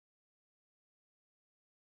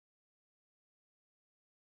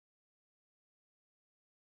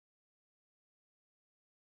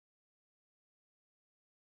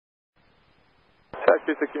Check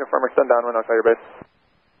 26 uniform, extend downwind, I'll call your base.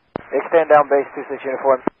 Extend down base 26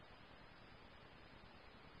 uniform.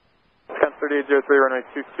 Wisconsin 3803, runway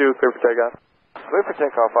 22, clear for takeoff. Clear for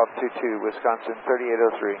takeoff off 22, Wisconsin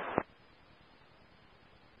 3803.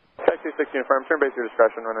 Check 26 uniform, turn base your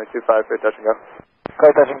discretion, runway 25, clear touch and go.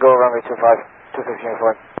 Clear touch and go, runway 25, 26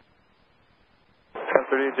 uniform.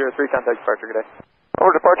 Wisconsin 3803, contact departure, good day.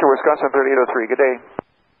 Over departure, Wisconsin 3803, good day.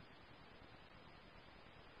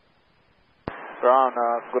 Ground,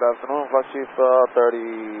 good afternoon, flight chief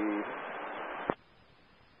 3631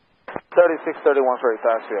 for a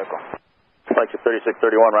taxi vehicle. Flight chief 3631,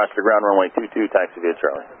 roster ground, runway 22, taxi via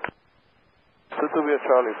Charlie. 22 via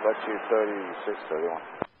Charlie, flight chief 3631.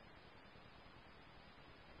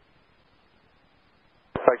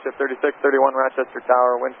 Flight chief 3631, Rochester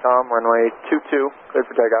Tower, wind calm, runway 22, clear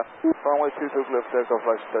for takeoff. Runway 22, clear for takeoff,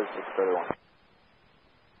 flight chief 3631.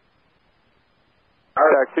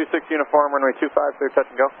 Check 26 uniform, runway 25, clear touch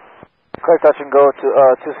and go. Clear touch and go to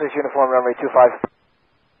 26 uniform, runway 25.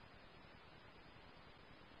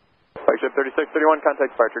 Flight ship 3631,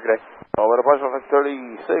 contact departure, good day. Over departure of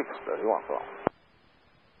 3631, bro.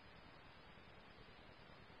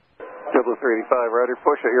 Triple 385, Roger,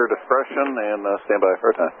 push at your discretion and stand by for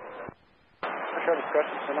a time. Push at your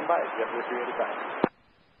discretion, stand by, Triple 385.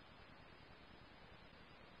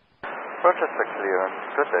 Rochester clearance,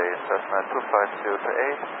 good day, Cessna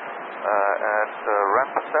 25028, at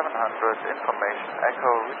ramp 700, information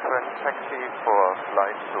echo, return taxi for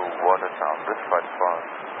flight to Watertown, this flight falls.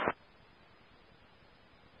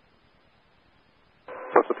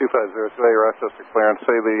 Cessna 2502A, Rochester clearance,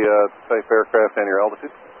 say the type aircraft and your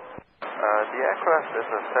altitude. The aircraft is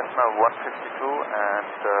a Cessna 152 and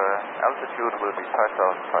altitude will be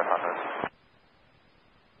 5,500.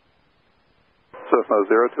 Cessna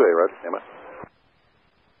 02A, Roger, stand by.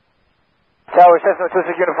 Tower, Cessna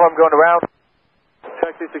 26 uniform going around.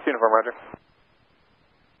 Check 26 uniform, Roger.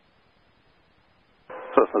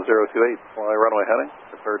 Cessna 028, fly runway heading.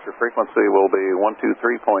 Departure frequency will be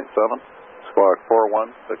 123.7, squawk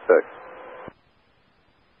 4166.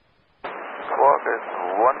 Squawk is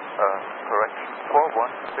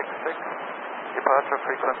 4166. Departure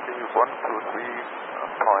frequency 123.7,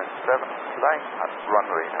 flying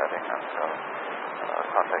runway heading until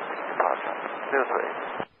contacting departure.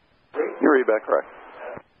 028. You read back correct.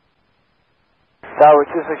 Tower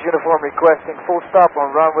 26 uniform requesting full stop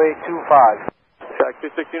on runway 25. Check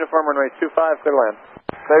 26 uniform, runway 25, clear to land.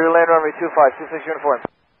 Clear to land, runway 25, 26 uniform.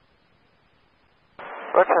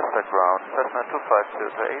 Rochester ground, Cessna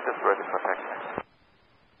 25028 is ready for taxi.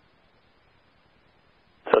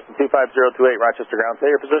 Cessna 25028, Rochester ground, say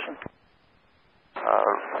your position.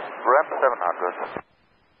 Ramp 700.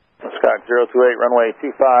 Scott 028, runway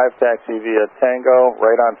 25, taxi via Tango,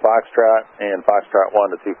 right on Foxtrot, and Foxtrot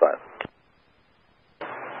 1 to 25.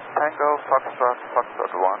 Tango, Foxtrot,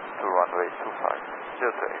 Foxtrot 1 to runway 25.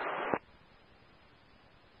 028.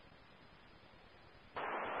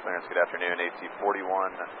 Clearance, good afternoon, AC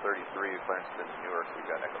 4133, clearance to Newark, we've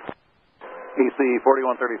got echo. AC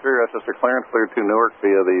 4133, Rochester clearance, cleared to Newark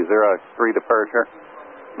via the Xerox 3 departure.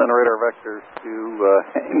 Then radar vectors to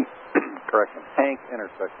Hank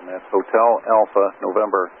intersection. That's Hotel Alpha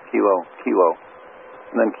November Kilo Kilo,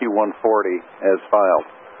 and then Q140 as filed.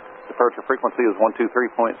 Departure frequency is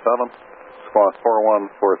 123.7, squawk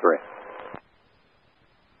 4143.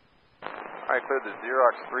 All right, clear the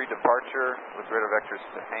Xerox 3 departure with radar vectors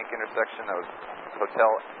to Hank intersection. That was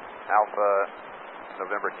Hotel Alpha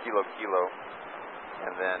November Kilo Kilo,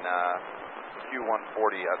 and then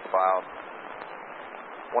Q140 as filed.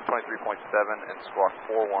 123.7 and squawk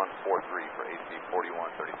 4143 for AC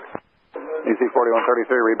 4133. AC 4133,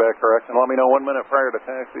 read back correct, and let me know 1 minute prior to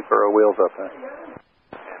taxi for a wheels up tank.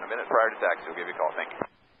 And a minute prior to taxi, we'll give you a call. Thank you.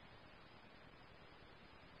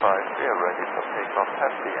 Alright, we are ready for takeoff.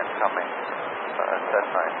 Taxi incoming.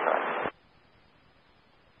 Cessna inside.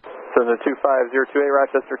 Cessna 2502A,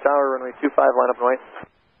 Rochester Tower, runway 25, line up and wait.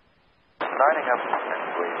 Lining up and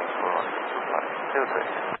waiting for runway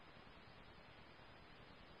 25. 028.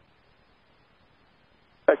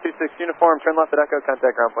 Check 26 uniform, turn left at Echo,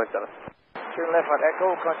 contact ground point 7. Turn left at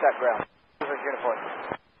Echo, contact ground. 26 uniform.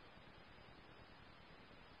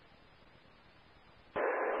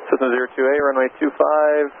 Cessna 02A, runway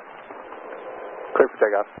 25, clear for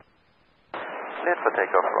takeoff. Cleared for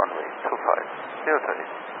takeoff, runway 25.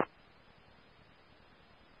 030.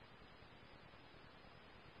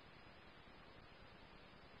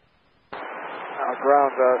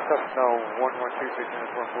 Ground, Cessna 1126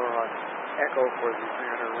 uniform, we're on Echo for the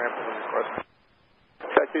 300 ramp of the request.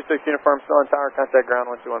 Check 26 uniform, still on tower, contact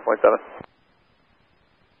ground 121.7.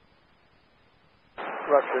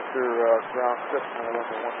 Rochester, ground, Cessna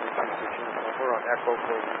November 1326 uniform. We're on Echo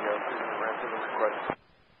for the cruiser ramp to the request.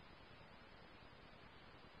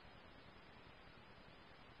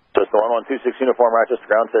 Cessna 126 uniform, Rochester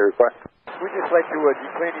ground, say request. We'd just like to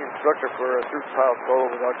detain the instructor for a through pile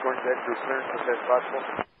solo without going to extra clearance if that's possible.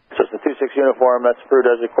 Cessna 26 uniform, that's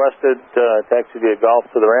approved as requested. Taxi via Golf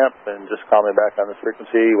to the ramp, and just call me back on this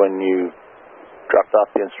frequency when you dropped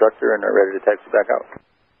off the instructor and are ready to taxi back out.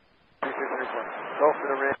 Golf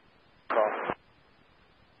to the ramp. Call.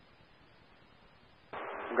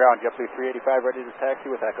 Ground, JetBlue 385 ready to taxi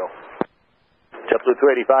with Echo. JetBlue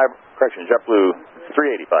 285, correction, JetBlue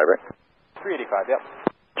 385, right? 385, yep.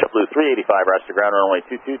 JetBlue 385, Rochester ground, runway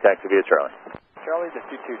 22, taxi via Charlie. Charlie to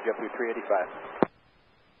 22, JetBlue 385.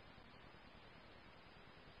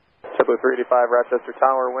 JetBlue 385, Rochester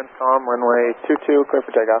Tower, wind calm, runway 22, clear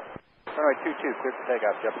for takeoff. Runway 22, clear for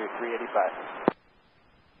takeoff, JetBlue 385.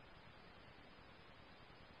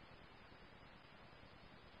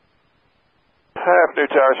 Avenue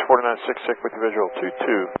Towers 4966 with the visual 22.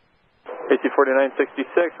 AC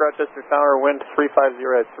 4966, Rochester Tower, wind 350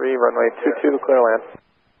 at 3, runway 22, clear to land.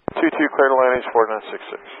 22 clear to land, AC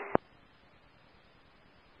 4966.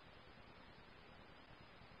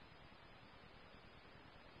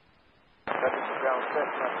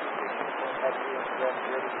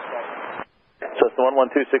 Cessna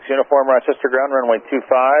 1126 uniform, Rochester ground, runway 25,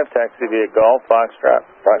 taxi via Golf, Foxtrot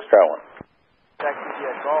 1. Taxi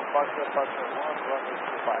via Golf, Foxtrot 1, runway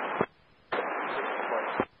 25.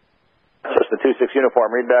 Cessna 26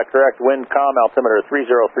 uniform, read back correct, wind calm, altimeter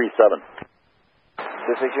 3037.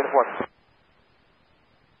 26 uniform.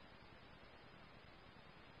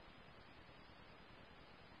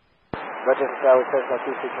 Rochester Tower, Cessna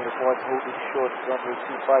 26 uniform, holding short, runway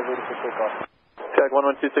 25, ready for takeoff. Tag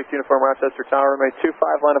 1126 uniform, Rochester Tower, runway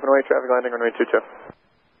 25, line up and away, traffic landing, runway 22.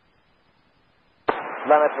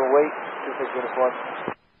 Line up and wait, 26 uniform.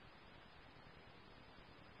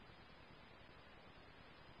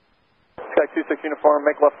 Tag 26 uniform,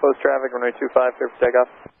 make left close traffic, runway 25, clear for takeoff.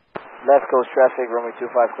 Left coast traffic, runway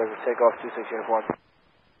 25, clear for takeoff, 26 uniform.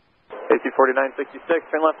 AC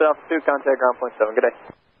 4966, turn left Alpha 2, contact ground point 7, good day.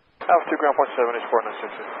 Alpha 2 ground point 7 is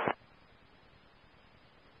 4966.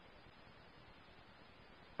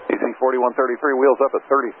 AC 4133, wheels up at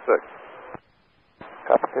 36.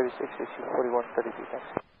 Copy 36, AC 4133, thanks.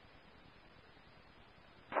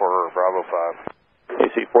 For Bravo 5.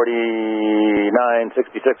 AC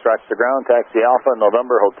 4966, Rochester ground, taxi Alpha,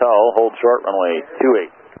 November Hotel, hold short, runway 28.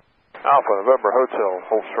 Alpha November Hotel,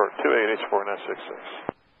 hold short 28, AC 4966.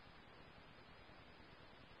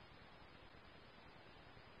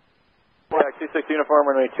 Tag 26 uniform,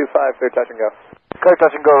 runway 25, clear touch and go. Clear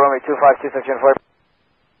touch and go, runway 25, 26 uniform.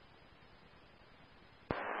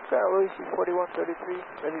 AC 4133,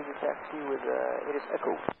 ready to taxi with Edith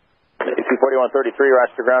Echo. AC 4133,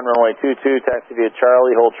 Rochester ground, runway 22, taxi via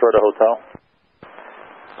Charlie, hold short of hotel.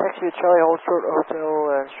 Taxi via Charlie, hold short of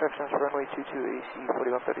hotel, instructions runway 22, AC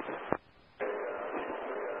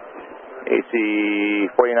 4133. AC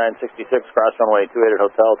 4966, cross runway 28 at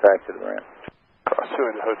hotel, taxi to the ramp. Cross 2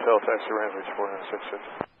 at the hotel, taxi ramp, AC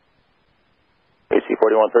 4966. AC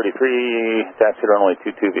 4133, taxi to runway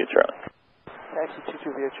 22 via Charlie. Taxi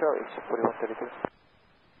 22 via Charlie, AC 4132.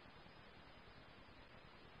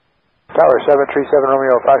 Tower 737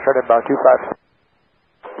 Romeo Foxtrot inbound 25.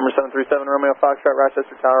 Number 737 Romeo Foxtrot,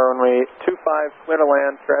 Rochester Tower, runway 25, clear to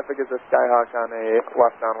land, traffic is a Skyhawk on a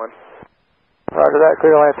left downwind. Roger that,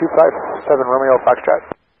 clear to land 257 Romeo Foxtrot.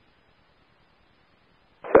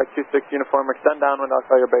 Tag 26 uniform, extend downwind, I'll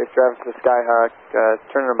call your base, traffic is a Skyhawk,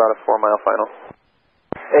 turning about a 4-mile final.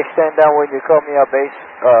 Extend downwind, you call me out base,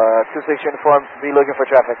 26 uniform, be looking for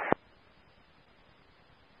traffic.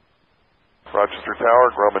 Rochester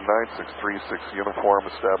Tower, Grumman 9636 uniform,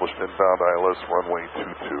 established inbound ILS runway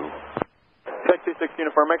 22. Tag 26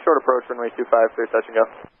 uniform, make short approach, runway 25, clear touch and go.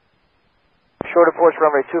 Short approach,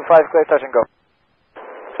 runway 25, clear touch and go.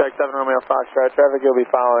 Tag 7 Romeo Foxtrot, traffic you'll be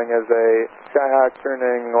following is a Skyhawk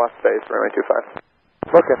turning left base, runway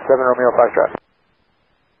 25. Looking, 7 Romeo Foxtrot.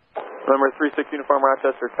 Number 36 uniform,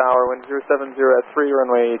 Rochester Tower, wind 070 at 3,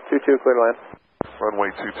 runway 22, clear to land. Runway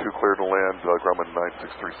 22 clear to land, Grumman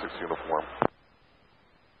 9636 uniform.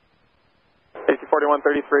 AC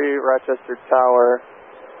 4133, Rochester Tower,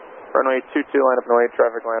 runway 22, line up and await,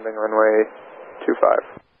 traffic landing, runway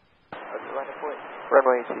 25.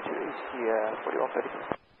 Runway 22, AC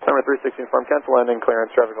 4133. Number 36 uniform, cancel landing, clearance,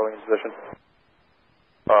 traffic holding in position.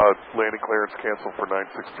 Landing clearance canceled for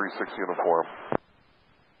 9636 uniform.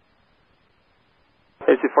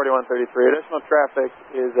 AC 4133, additional traffic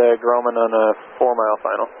is Grumman on a 4-mile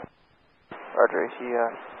final. Roger, AC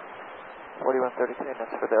 4133, and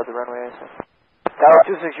that's for the other runways. Tower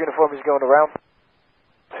 26 uniform is going around.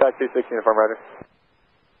 Track 26 uniform, roger.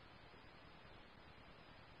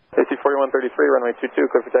 AC 4133, runway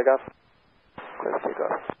 22, clear for takeoff. Clear for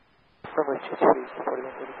takeoff. Runway 22,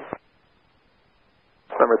 4133.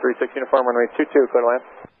 Number 36 uniform, runway 22, clear to land.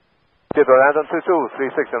 Clear to land on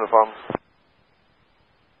 22, 36 uniform.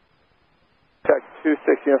 Check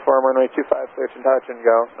 26 uniform, runway 25, clear to touch and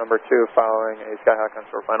go. Number 2, following a Skyhawk on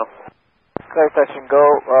short final. Clear touch and go,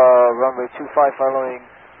 runway 25 following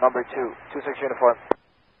number 2, 26 uniform.